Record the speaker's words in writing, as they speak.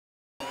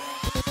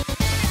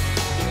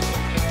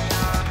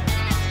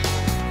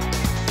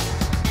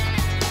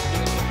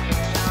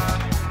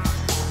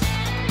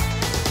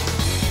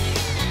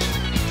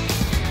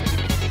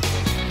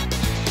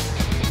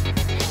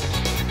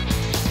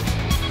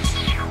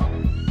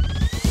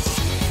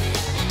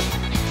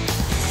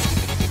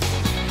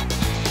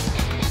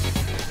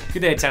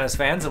Good day, tennis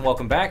fans, and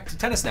welcome back to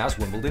Tennis Now's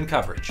Wimbledon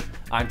coverage.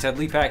 I'm Ted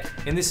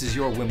LePak, and this is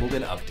your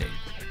Wimbledon update.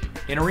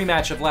 In a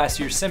rematch of last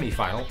year's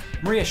semifinal,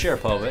 Maria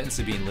Sharapova and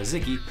Sabine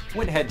Lisicki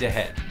went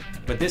head-to-head.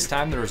 But this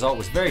time the result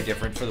was very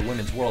different for the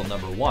women's world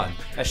number one,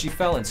 as she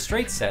fell in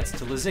straight sets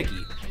to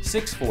Lisicki,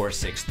 6-4,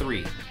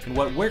 6-3, in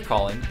what we're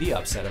calling the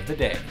upset of the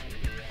day.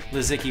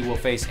 Lisicki will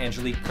face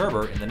Angelique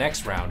Kerber in the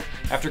next round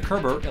after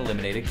Kerber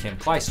eliminated Kim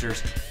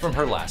Clijsters from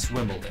her last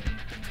Wimbledon.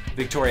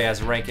 Victoria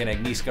Azarenka and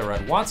Agnieszka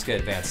Radwanska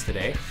advanced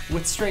today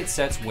with straight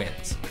sets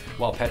wins,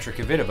 while Petra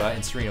Kvitova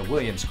and Serena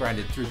Williams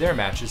grinded through their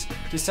matches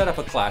to set up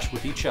a clash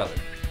with each other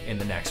in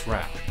the next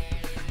round.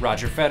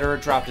 Roger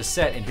Federer dropped a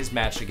set in his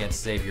match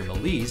against Xavier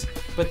Malisse,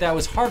 but that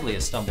was hardly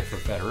a stumble for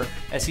Federer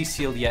as he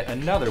sealed yet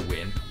another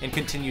win and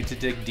continued to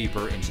dig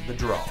deeper into the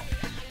draw.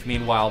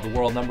 Meanwhile, the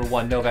world number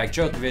one Novak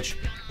Djokovic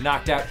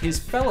knocked out his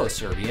fellow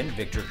Serbian,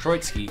 Viktor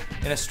Troicki,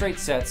 in a straight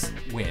sets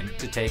win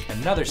to take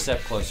another step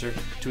closer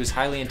to his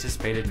highly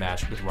anticipated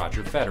match with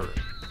Roger Federer.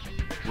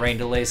 Rain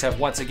delays have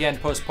once again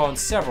postponed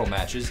several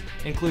matches,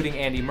 including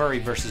Andy Murray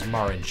vs.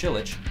 Marin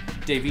Cilic,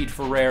 David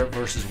Ferrer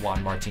vs.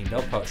 Juan Martín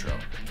del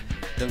Potro.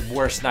 The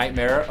worst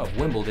nightmare of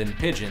Wimbledon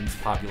pigeons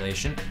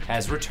population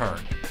has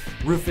returned.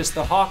 Rufus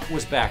the Hawk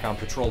was back on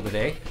patrol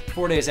today,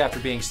 4 days after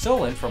being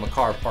stolen from a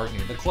car parked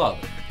near the club.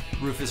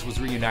 Rufus was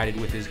reunited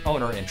with his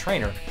owner and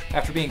trainer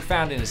after being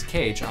found in his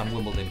cage on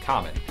Wimbledon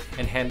Common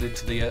and handed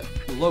to the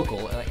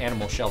local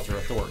animal shelter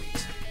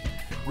authorities.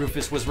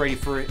 Rufus was ready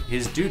for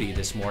his duty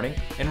this morning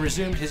and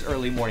resumed his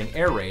early morning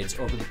air raids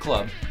over the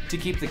club to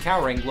keep the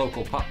cowering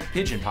local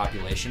pigeon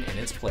population in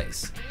its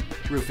place.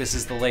 Rufus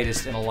is the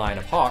latest in a line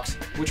of hawks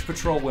which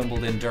patrol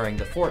Wimbledon during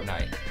the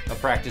fortnight, a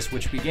practice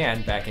which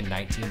began back in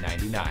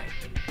 1999.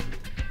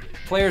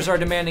 Players are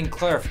demanding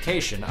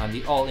clarification on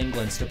the All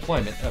England's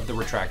deployment of the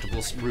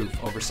retractable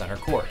roof over center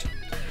court.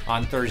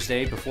 On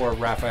Thursday, before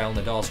Rafael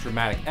Nadal's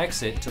dramatic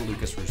exit to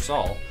Lucas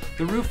Rusal,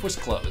 the roof was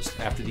closed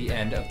after the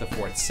end of the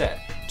fourth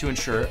set to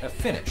ensure a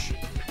finish,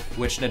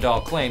 which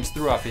Nadal claims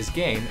threw off his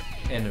game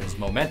and his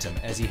momentum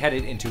as he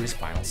headed into his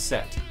final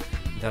set.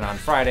 Then on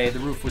Friday, the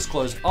roof was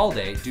closed all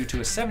day due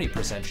to a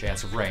 70%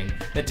 chance of rain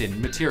that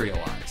didn't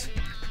materialize.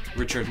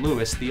 Richard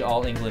Lewis, the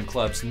All England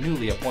club's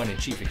newly appointed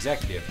chief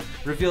executive,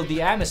 revealed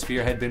the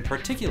atmosphere had been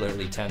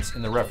particularly tense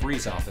in the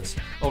referee's office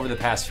over the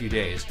past few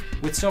days,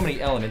 with so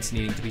many elements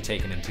needing to be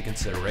taken into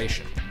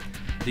consideration.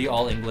 The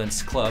All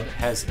England's club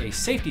has a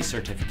safety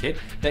certificate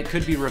that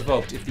could be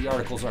revoked if the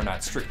articles are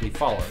not strictly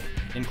followed,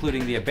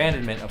 including the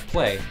abandonment of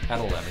play at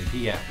 11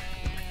 p.m.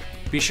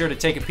 Be sure to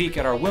take a peek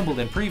at our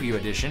Wimbledon preview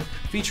edition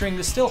featuring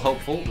the still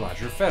hopeful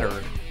Roger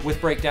Federer, with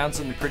breakdowns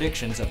and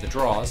predictions of the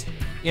draws,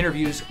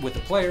 interviews with the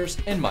players,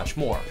 and much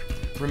more.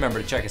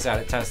 Remember to check us out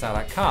at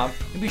tennisnow.com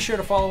and be sure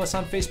to follow us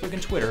on Facebook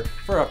and Twitter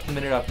for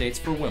up-to-the-minute updates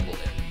for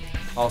Wimbledon.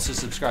 Also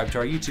subscribe to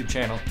our YouTube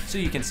channel so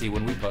you can see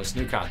when we post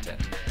new content.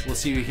 We'll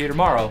see you here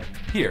tomorrow,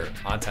 here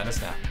on Tennis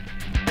Now.